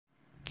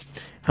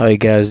How you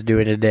guys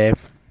doing today?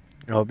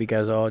 I hope you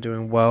guys are all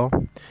doing well.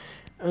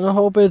 And I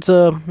hope it's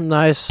a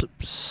nice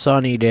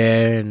sunny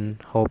day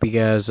and hope you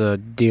guys are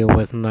dealing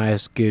with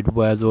nice good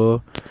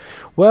weather.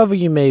 Wherever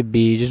you may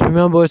be, just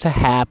remember it's a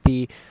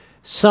happy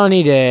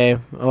sunny day.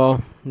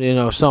 Or,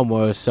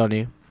 somewhere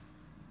sunny.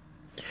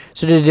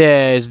 So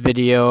today's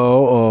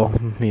video or,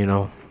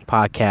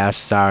 podcast,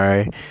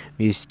 sorry.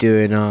 He's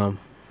doing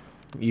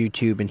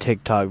YouTube and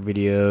TikTok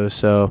videos.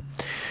 So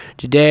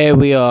today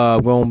we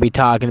are going to be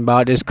talking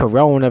about this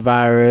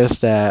coronavirus,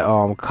 that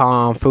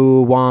Kung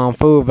Fu Wong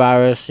Fu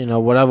virus,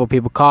 whatever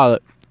people call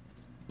it.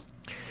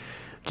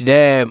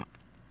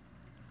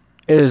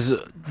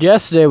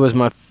 Yesterday was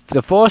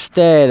the first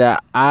day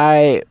that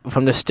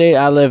from the state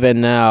I live in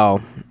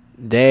now,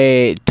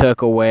 they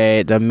took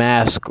away the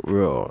mask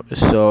rule.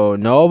 So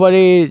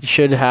nobody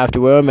should have to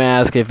wear a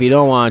mask if you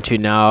don't want to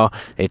now.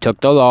 They took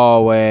the law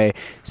away.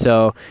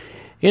 So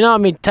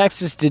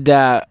Texas did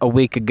that a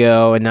week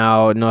ago, and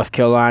now North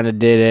Carolina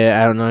did it.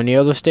 I don't know any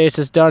other states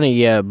that's done it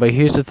yet, but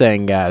here's the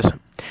thing, guys.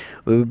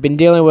 We've been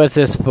dealing with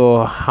this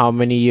for how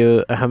many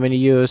years?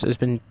 It's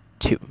been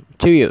 2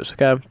 years,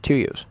 okay? 2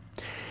 years.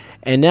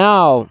 And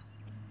now,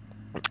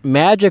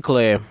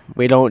 magically,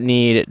 we don't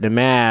need the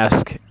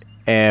mask,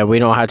 and we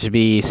don't have to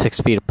be 6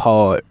 feet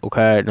apart,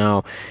 okay?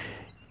 Now,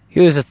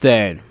 here's the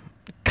thing.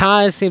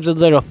 Kind of seems a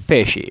little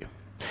fishy.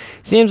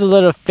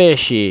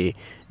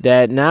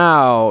 That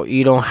now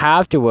you don't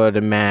have to wear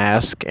the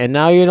mask, and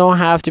now you don't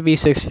have to be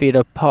 6 feet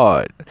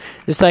apart.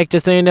 It's like the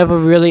thing never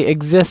really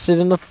existed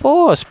in the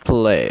first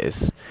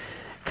place.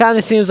 Kind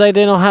of seems like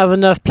they don't have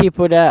enough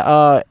people that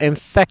are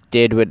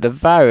infected with the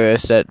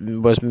virus that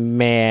was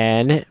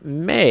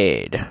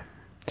man-made.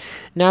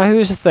 Now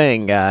here's the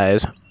thing,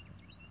 guys.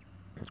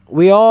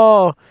 We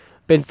all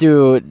been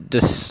through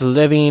this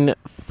living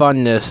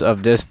funness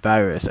of this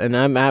virus, and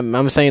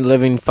I'm saying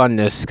living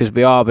funness because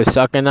we all been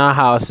stuck in our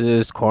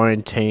houses,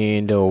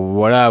 quarantined or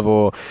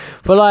whatever,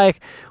 for like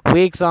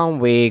weeks on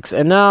weeks,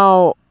 and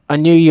now a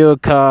new year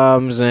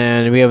comes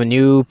and we have a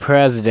new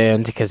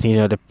president because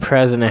the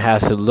president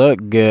has to look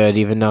good,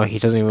 even though he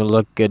doesn't even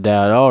look good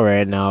at all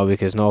right now.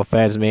 Because no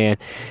offense, man,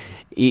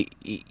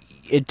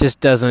 it just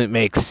doesn't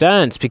make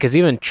sense, because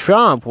even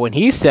Trump, when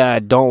he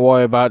said don't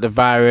worry about the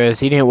virus,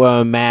 he didn't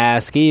wear a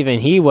mask.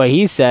 What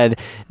he said,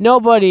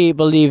 nobody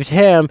believed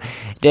him.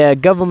 The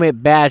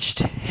government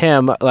batched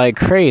him like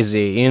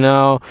crazy,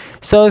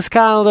 So it's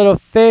kind of a little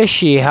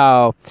fishy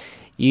how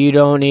you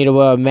don't need to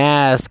wear a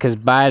mask because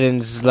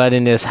Biden's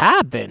letting this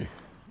happen.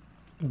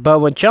 But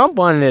when Trump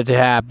wanted it to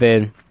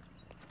happen,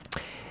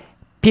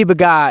 people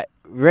got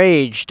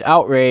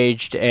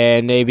outraged,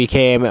 and they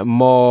became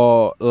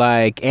more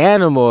like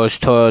animals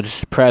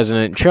towards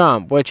President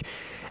Trump, which,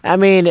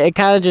 it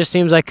kind of just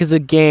seems like it's a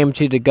game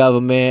to the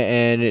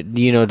government and,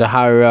 the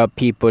higher up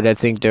people that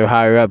think they're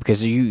higher up,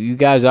 because you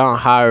guys aren't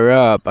higher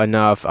up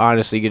enough,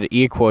 honestly, you're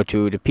equal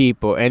to the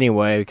people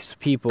anyway, because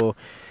people,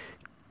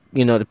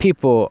 the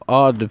people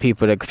are the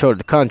people that control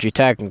the country,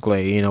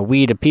 technically,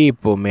 we the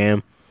people,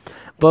 man.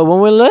 But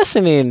when we're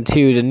listening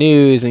to the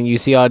news and you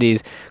see all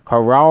these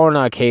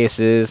corona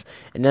cases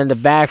and then the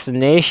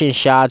vaccination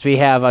shots, we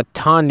have a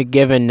ton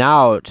given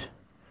out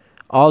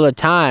all the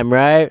time,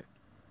 right?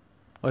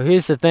 Well,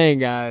 here's the thing,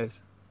 guys.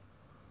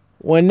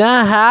 When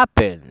that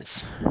happens,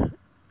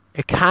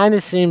 it kind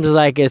of seems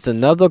like it's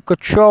another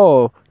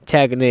control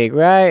technique,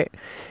 right?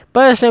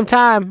 But at the same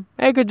time,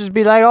 it could just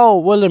be like, oh,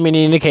 we're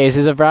limiting the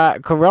cases of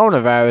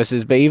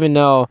coronaviruses. But even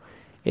though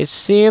it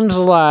seems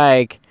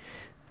like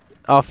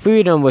our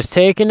freedom was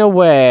taken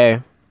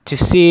away to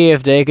see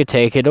if they could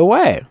take it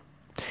away.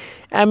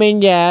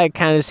 It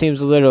kind of seems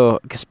a little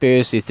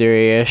conspiracy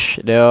theory-ish,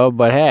 though,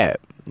 but hey,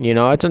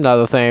 it's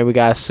another thing we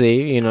gotta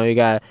see. You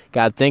gotta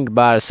think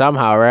about it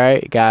somehow,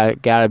 right?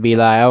 Gotta be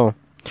like, oh,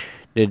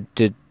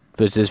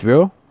 was this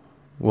real?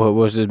 What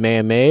was it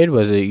man-made?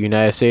 Was it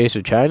United States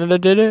or China that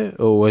did it?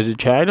 Or was it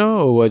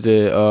China? Or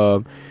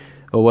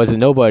was it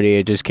nobody?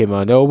 It just came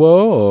out of nowhere?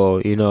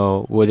 Or,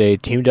 were they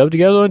teamed up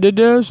together and did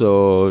this?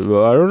 Or,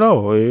 I don't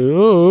know.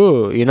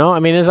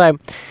 It's like,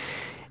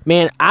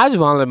 man, I just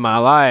want to live my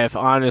life.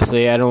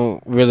 Honestly, I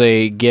don't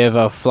really give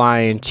a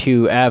flying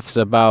 2 F's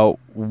about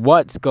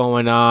what's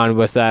going on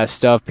with that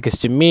stuff. Because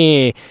to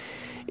me,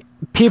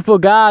 people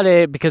got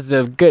it because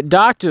the good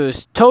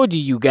doctors told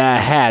you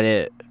had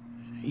it.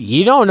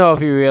 You don't know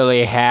if you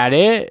really had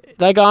it.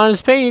 Like,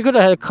 honest opinion, you could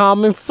have had a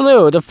common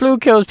flu. The flu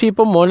kills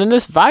people more than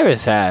this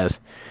virus has.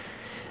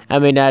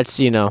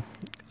 That's,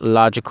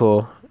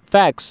 logical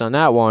facts on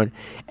that one.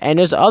 And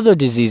there's other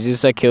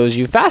diseases that kills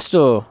you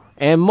faster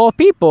and more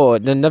people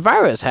than the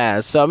virus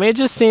has. So, it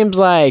just seems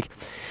like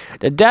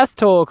the death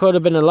toll could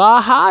have been a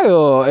lot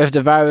higher if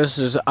the virus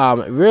is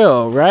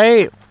real,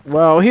 right?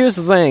 Well, here's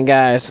the thing,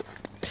 guys.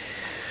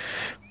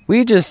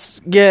 We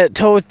just get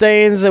told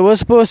things that we're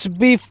supposed to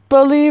be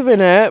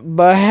believing it,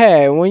 but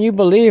hey, when you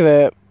believe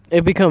it,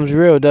 it becomes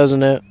real,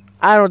 doesn't it?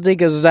 I don't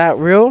think it's that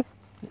real.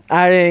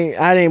 I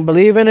didn't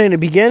believe in it in the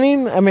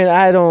beginning.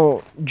 I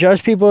don't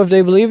judge people if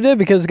they believed it,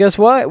 because guess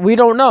what? We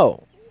don't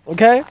know.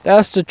 Okay?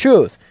 That's the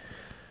truth.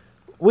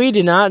 We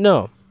did not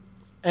know.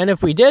 And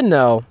if we did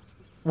know,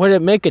 would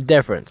it make a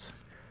difference?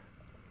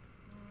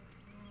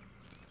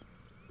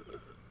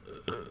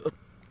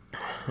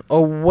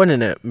 Or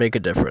wouldn't it make a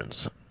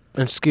difference?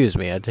 Excuse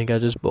me, I think I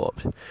just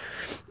burped.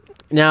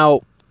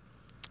 Now,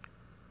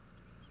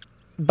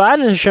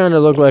 Biden is trying to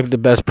look like the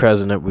best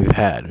president we've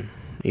had,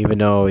 even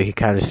though he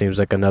kind of seems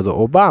like another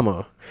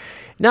Obama.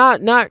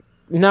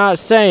 Not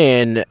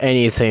saying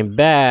anything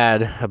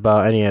bad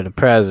about any of the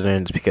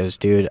presidents, because,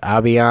 dude,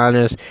 I'll be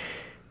honest,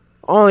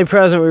 only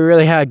president we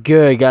really had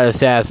good got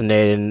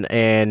assassinated,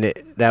 and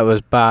that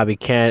was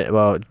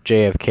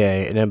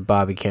JFK, and then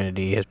Bobby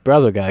Kennedy. His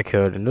brother got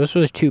killed, and those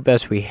were the two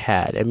best we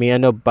had. I mean, I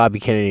know Bobby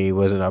Kennedy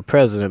wasn't our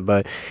president,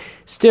 but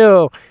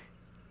still,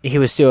 he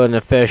was still an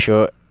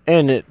official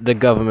in the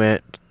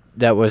government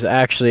that was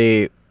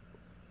actually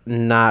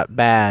not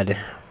bad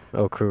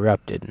or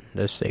corrupted.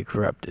 Let's say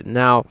corrupted.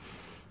 Now,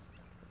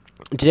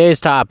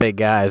 today's topic,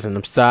 guys, and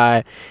I'm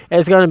sorry,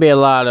 it's going to be a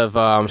lot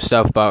of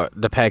stuff about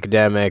the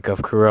pandemic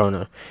of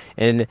Corona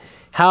and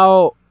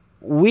how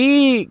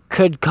we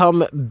could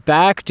come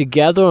back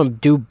together and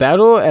do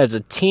better as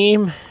a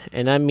team.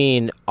 And I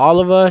mean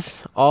all of us,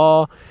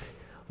 all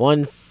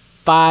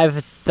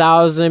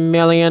 5,000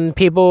 million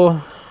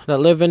people that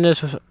live in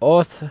this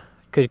earth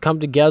could come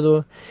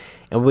together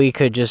and we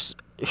could just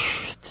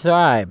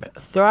thrive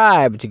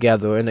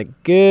together in a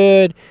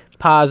good,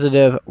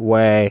 positive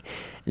way.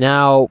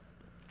 Now,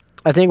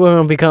 I think we're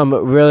going to become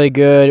really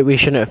good. We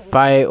shouldn't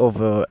fight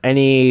over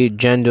any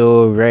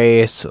gender,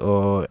 race,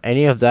 or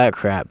any of that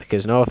crap.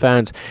 Because, no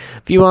offense,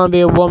 if you want to be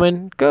a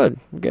woman, good.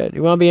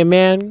 You want to be a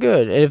man,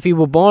 good. And if you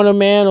were born a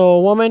man or a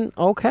woman,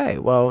 okay.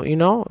 Well, I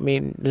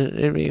mean,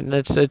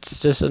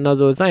 it's just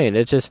another thing.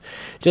 It's just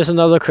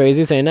another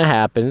crazy thing that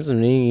happens. I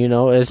mean,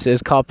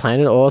 it's called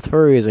Planet Earth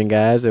for a reason,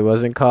 guys. It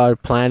wasn't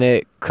called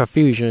Planet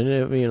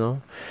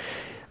Confusion,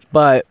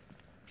 But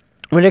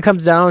when it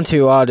comes down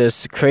to all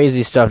this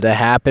crazy stuff that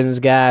happens,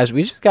 guys,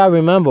 we just gotta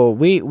remember,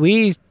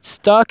 we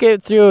stuck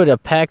it through the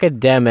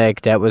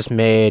pandemic that was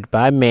made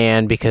by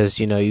man, because,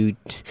 if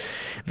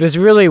this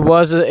really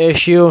was an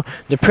issue,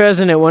 the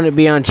president wouldn't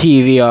be on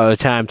TV all the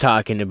time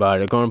talking about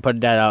it. Going to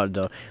put that out,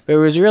 though. If it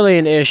was really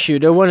an issue,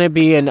 there wouldn't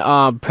be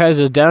an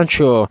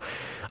presidential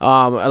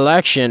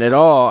election at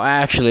all,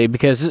 actually,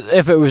 because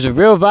if it was a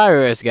real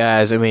virus,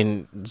 guys, I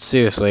mean,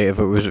 seriously, if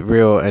it was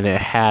real and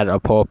it had a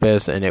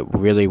purpose and it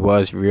really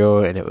was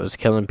real and it was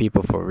killing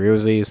people for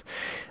realsies,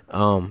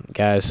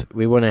 guys,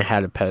 we wouldn't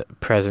have had a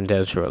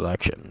presidential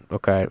election,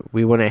 okay?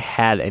 We wouldn't have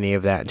had any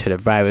of that until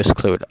the virus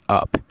cleared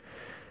up.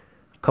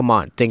 Come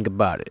on, think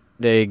about it.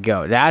 There you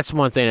go. That's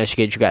one thing that should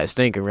get you guys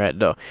thinking, right,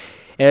 though.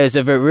 Is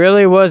if it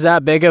really was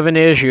that big of an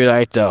issue,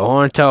 like the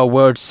whole entire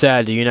world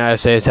said, the United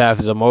States has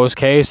the most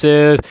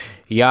cases,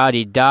 yada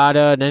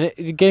yada,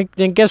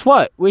 then guess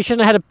what? We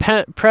shouldn't have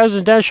had a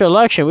presidential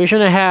election. We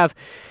shouldn't have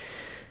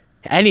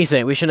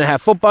anything. We shouldn't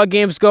have football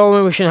games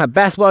going. We shouldn't have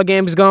basketball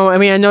games going. I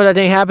mean, I know that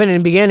didn't happen in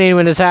the beginning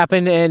when this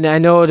happened, and I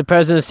know the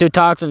president still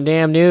talked on the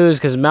damn news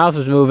because his mouth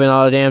was moving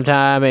all the damn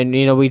time, and,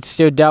 we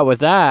still dealt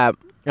with that.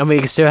 And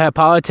we still have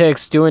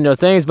politics doing their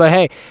things, but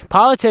hey,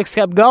 politics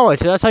kept going,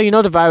 so that's how you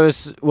know the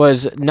virus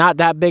was not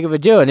that big of a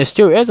deal, and it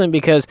still isn't,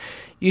 because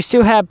you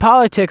still have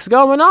politics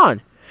going on.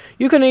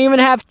 You couldn't even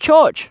have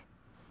church,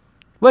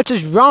 which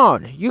is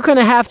wrong. You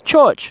couldn't have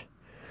church,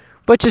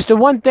 which is the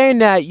one thing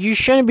that you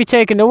shouldn't be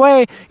taking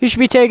away. You should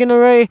be taking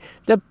away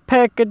the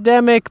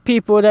pandemic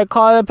people that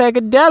call it a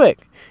pandemic.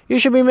 You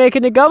should be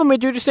making the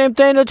government do the same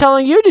thing they're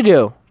telling you to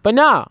do. But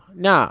no,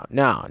 we're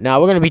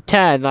going to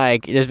pretend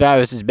like this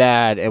virus is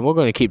bad, and we're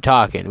going to keep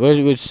talking. We're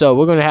going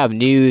to have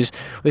news,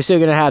 we're still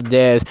going to have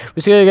this,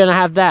 we're still going to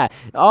have that.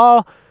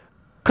 All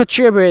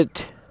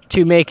contribute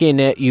to making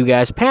you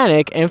guys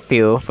panic and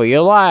feel for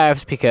your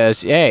lives,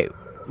 because, hey,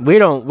 we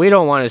don't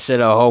want to sit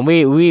at home.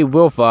 We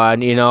will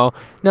fun, No,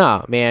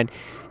 man,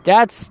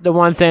 that's the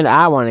one thing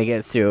I want to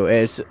get through,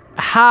 is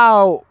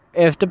how,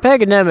 if the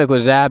pandemic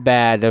was that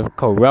bad, if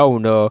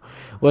Corona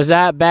was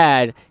that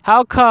bad,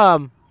 how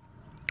come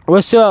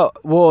we're still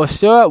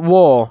at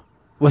war.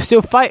 We're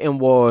still fighting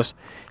wars.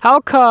 How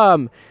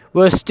come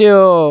we're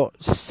still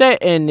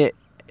sitting,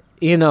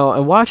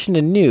 and watching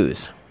the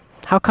news?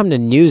 How come the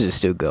news is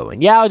still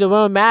going? Yeah, the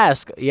wearing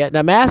mask. Yeah,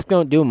 the mask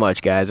don't do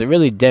much, guys. It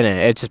really didn't.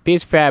 It's a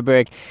piece of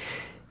fabric.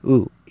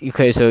 Ooh,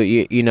 okay, so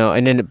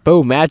and then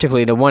boom,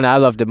 magically, the one I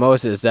love the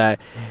most is that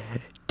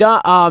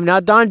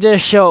not Dawn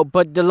Dish show,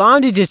 but the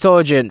laundry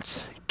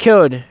detergents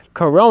killed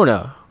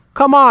Corona.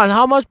 Come on,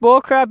 how much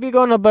bullcrap you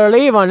gonna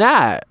believe on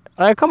that?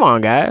 Like, come on,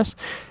 guys.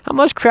 How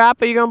much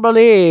crap are you going to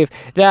believe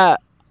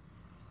that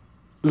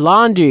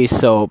laundry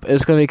soap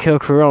is going to kill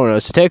Corona?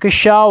 So take a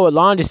shower with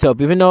laundry soap,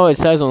 even though it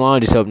says on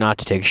laundry soap not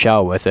to take a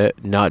shower with it,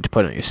 not to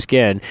put it on your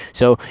skin.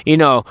 So,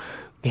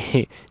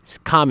 it's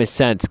common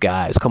sense,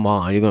 guys. Come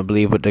on. You're going to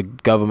believe what the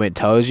government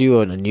tells you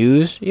on the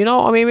news?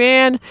 I mean,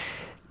 man,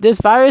 this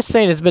virus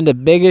thing has been the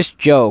biggest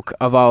joke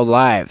of our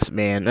lives,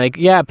 man. Like,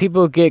 yeah,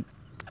 people get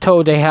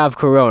told they have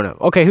Corona.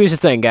 Okay, here's the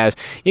thing, guys.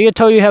 You get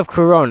told you have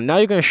Corona. Now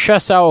you're going to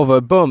stress out over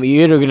it. Boom.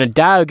 You're either going to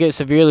die or get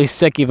severely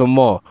sick even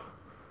more.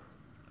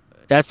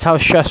 That's how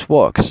stress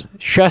works.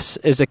 Stress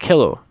is a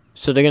killer.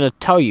 So they're gonna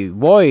tell you,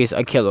 worries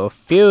a killer,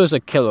 fears a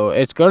killer.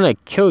 It's gonna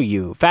kill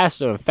you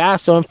faster and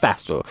faster and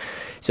faster.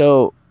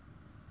 So,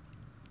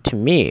 to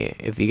me,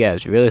 if you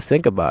guys really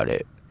think about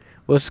it,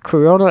 was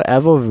Corona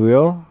ever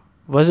real?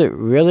 Was it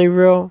really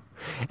real?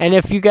 And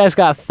if you guys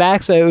got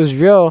facts that it was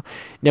real,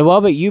 then why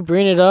about you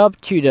bring it up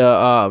to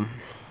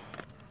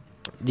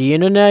the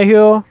internet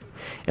here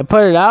and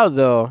put it out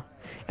though,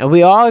 and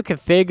we all can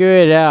figure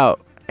it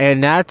out.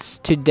 And that's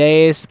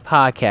today's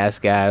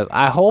podcast, guys.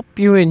 I hope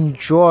you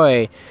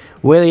enjoy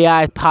Willie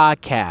I's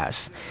podcast.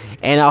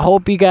 And I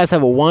hope you guys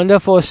have a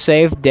wonderful,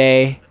 safe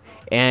day.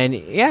 And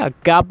yeah,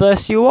 God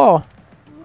bless you all.